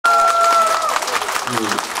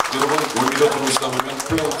여러분 월미도 들어오시다 보면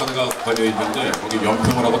플래카드가 걸려 있는데 거기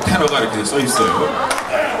연평을 하고 테너가 이렇게 써 있어요.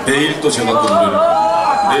 내일 또 제가 또 노래를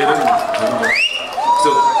내일은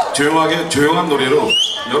그래서 조용한 노래로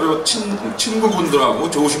여러 친구분들하고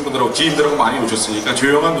좋으신 분들하고 지인들하고 많이 오셨으니까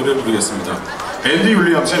조용한 노래를 부르겠습니다. 앤디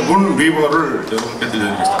윌리엄스의 문 리버를 여러분께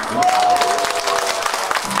들려드리겠습니다.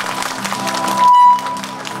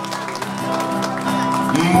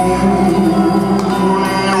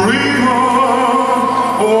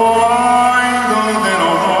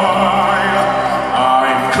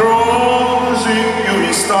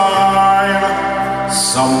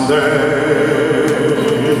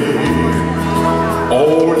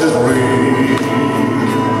 Old dream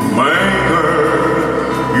maker,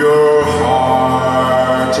 your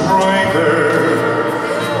heart breaker,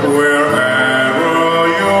 wherever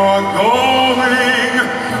you're going,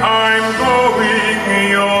 I'm going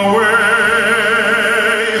your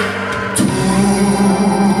way. Two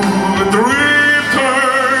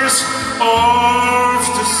drifters off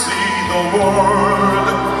to see the world.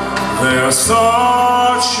 There's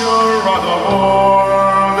such a rather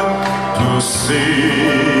world to see.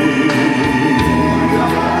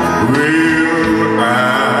 We're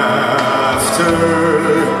after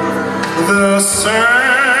the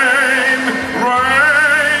same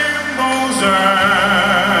rainbows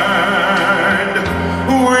and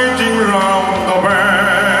waiting round the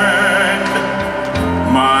bend.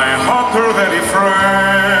 My huckleberry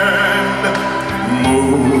friend,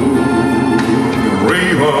 Moon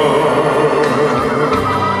River.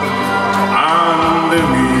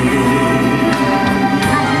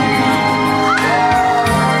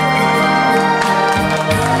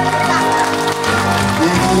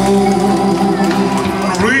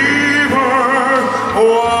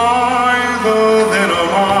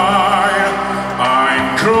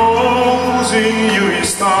 You in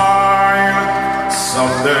style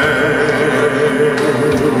someday.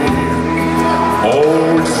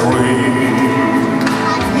 Old dream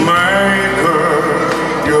maker,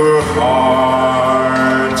 your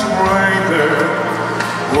heart breaker,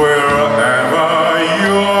 wherever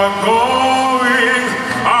you're going,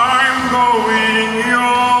 I'm going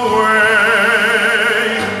your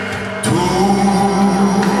way.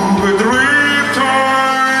 Two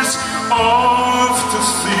drifters off to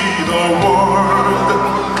see the world.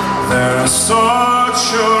 There's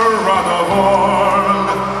such a rather world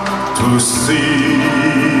to see.